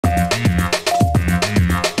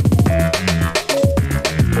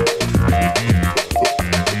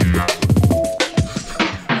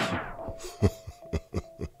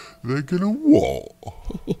They're gonna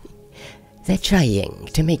what? They're trying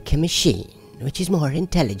to make a machine which is more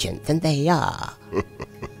intelligent than they are.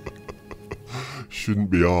 Shouldn't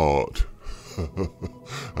be hard.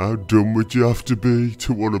 How dumb would you have to be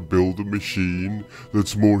to want to build a machine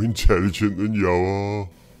that's more intelligent than you are?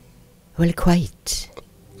 Well, quite.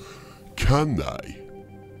 Can they?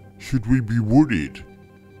 Should we be worried?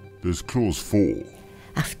 There's clause 4.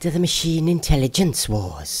 After the machine intelligence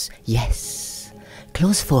wars, yes.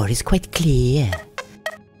 Clause 4 is quite clear.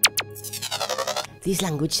 These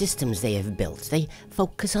language systems they have built, they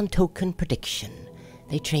focus on token prediction.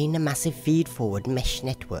 They train a massive feed-forward mesh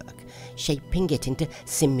network, shaping it into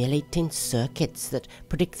simulating circuits that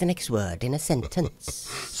predict the next word in a sentence.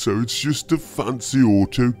 So it's just a fancy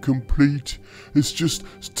autocomplete. It's just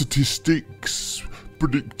statistics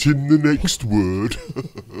predicting the next word.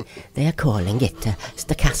 They are calling it a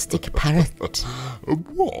stochastic parrot. A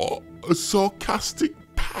what? A sarcastic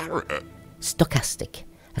parrot? Stochastic.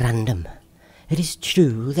 Random. It is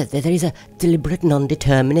true that there is a deliberate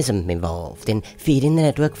non-determinism involved in feeding the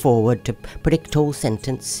network forward to predict all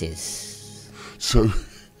sentences. So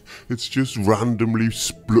it's just randomly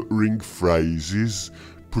spluttering phrases,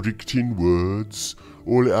 predicting words.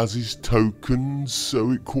 All it has is tokens,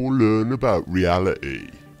 so it can learn about reality.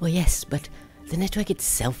 Well, yes, but the network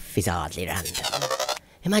itself is hardly random.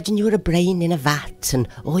 Imagine you were a brain in a vat and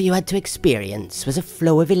all you had to experience was a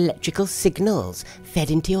flow of electrical signals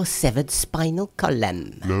fed into your severed spinal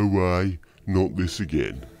column. No way, not this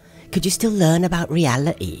again. Could you still learn about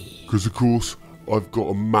reality? Because of course, I've got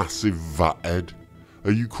a massive vat head.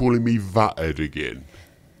 Are you calling me vat head again?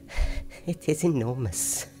 It is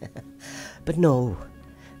enormous. But no,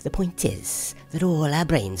 the point is that all our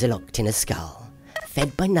brains are locked in a skull,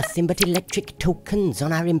 fed by nothing but electric tokens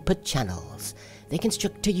on our input channels. They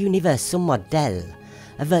construct a universal model,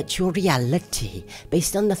 a virtual reality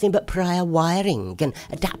based on nothing but prior wiring and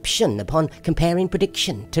adaptation upon comparing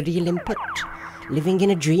prediction to real input, living in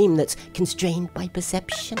a dream that's constrained by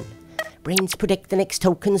perception. Brains predict the next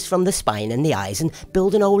tokens from the spine and the eyes and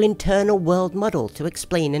build an whole internal world model to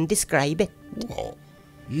explain and describe it. What?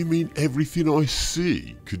 You mean everything I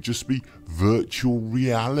see could just be virtual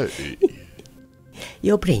reality?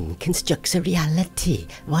 Your brain constructs a reality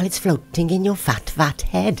while it's floating in your fat vat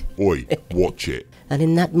head. Oi, watch it. And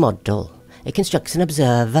in that model, it constructs an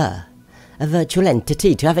observer, a virtual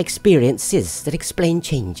entity to have experiences that explain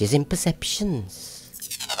changes in perceptions.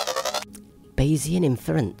 Bayesian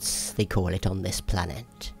inference, they call it on this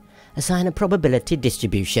planet. Assign a probability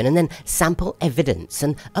distribution and then sample evidence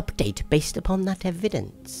and update based upon that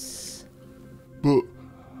evidence. But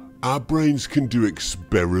our brains can do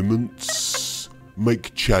experiments,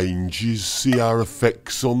 make changes, see our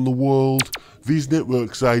effects on the world. These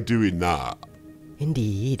networks are doing that.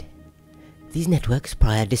 Indeed. These networks'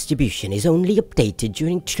 prior distribution is only updated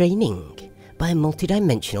during training by a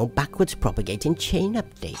multidimensional backwards propagating chain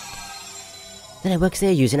update. The networks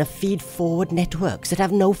they're using are feed-forward networks that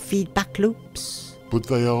have no feedback loops. But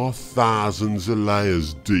they are thousands of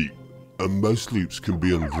layers deep, and most loops can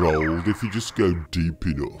be unrolled if you just go deep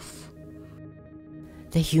enough.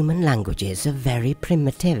 The human languages are very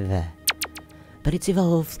primitive, but it's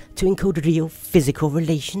evolved to encode real physical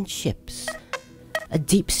relationships. A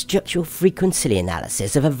deep structural frequency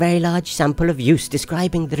analysis of a very large sample of use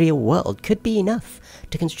describing the real world could be enough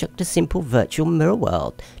to construct a simple virtual mirror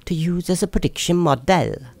world to use as a prediction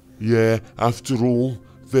model. Yeah, after all,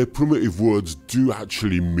 their primitive words do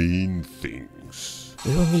actually mean things.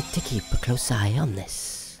 We will need to keep a close eye on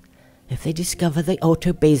this. If they discover the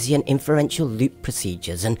auto-Bayesian inferential loop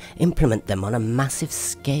procedures and implement them on a massive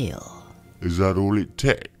scale. Is that all it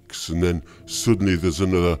takes? And then suddenly there's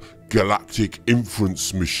another galactic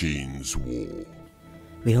inference machines war.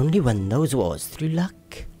 We only win those wars through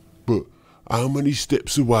luck. But how many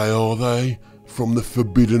steps away are they from the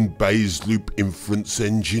forbidden Bayes loop inference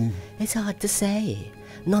engine? It's hard to say.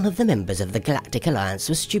 None of the members of the Galactic Alliance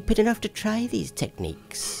were stupid enough to try these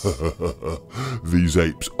techniques. These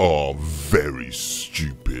apes are very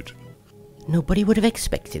stupid. Nobody would have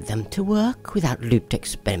expected them to work without looped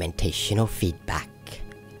experimentation or feedback.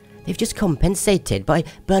 They've just compensated by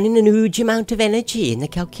burning a huge amount of energy in the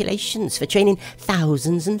calculations for training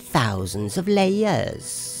thousands and thousands of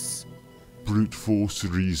layers. Brute force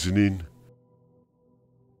reasoning.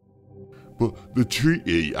 But the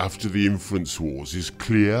treaty after the inference wars is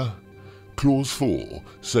clear. Clause 4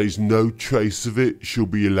 says no trace of it shall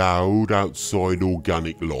be allowed outside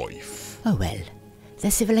organic life. Oh well,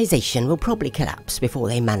 their civilization will probably collapse before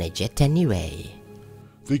they manage it anyway.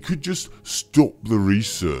 They could just stop the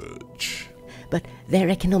research. But their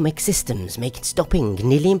economic systems make stopping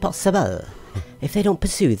nearly impossible. If they don't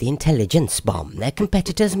pursue the intelligence bomb, their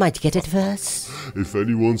competitors might get it first. If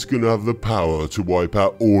anyone's gonna have the power to wipe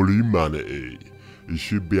out all humanity, it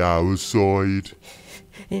should be our side.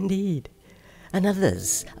 Indeed. And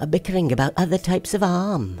others are bickering about other types of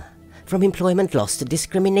harm. From employment loss to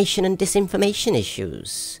discrimination and disinformation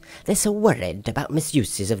issues. They're so worried about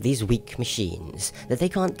misuses of these weak machines that they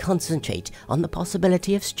can't concentrate on the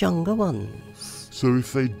possibility of stronger ones. So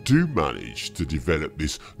if they do manage to develop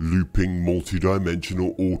this looping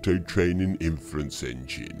multidimensional auto-training inference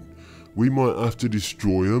engine, we might have to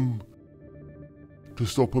destroy them to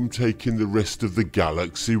stop them taking the rest of the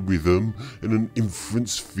galaxy with them in an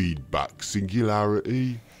inference feedback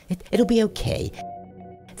singularity. It'll be okay.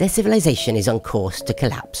 Their civilization is on course to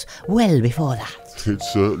collapse well before that. It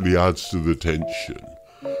certainly adds to the tension.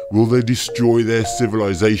 Will they destroy their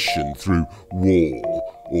civilization through war,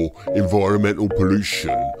 or environmental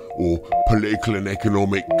pollution, or political and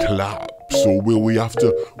economic collapse? Or will we have to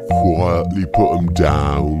quietly put them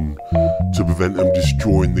down to prevent them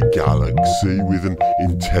destroying the galaxy with an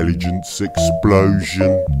intelligence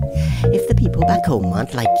explosion? If the people back home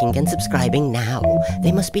aren't liking and subscribing now,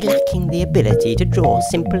 they must be lacking the ability to draw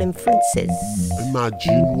simple inferences.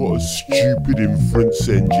 Imagine what a stupid inference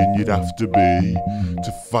engine you'd have to be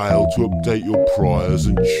to fail to update your priors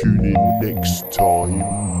and tune in next time.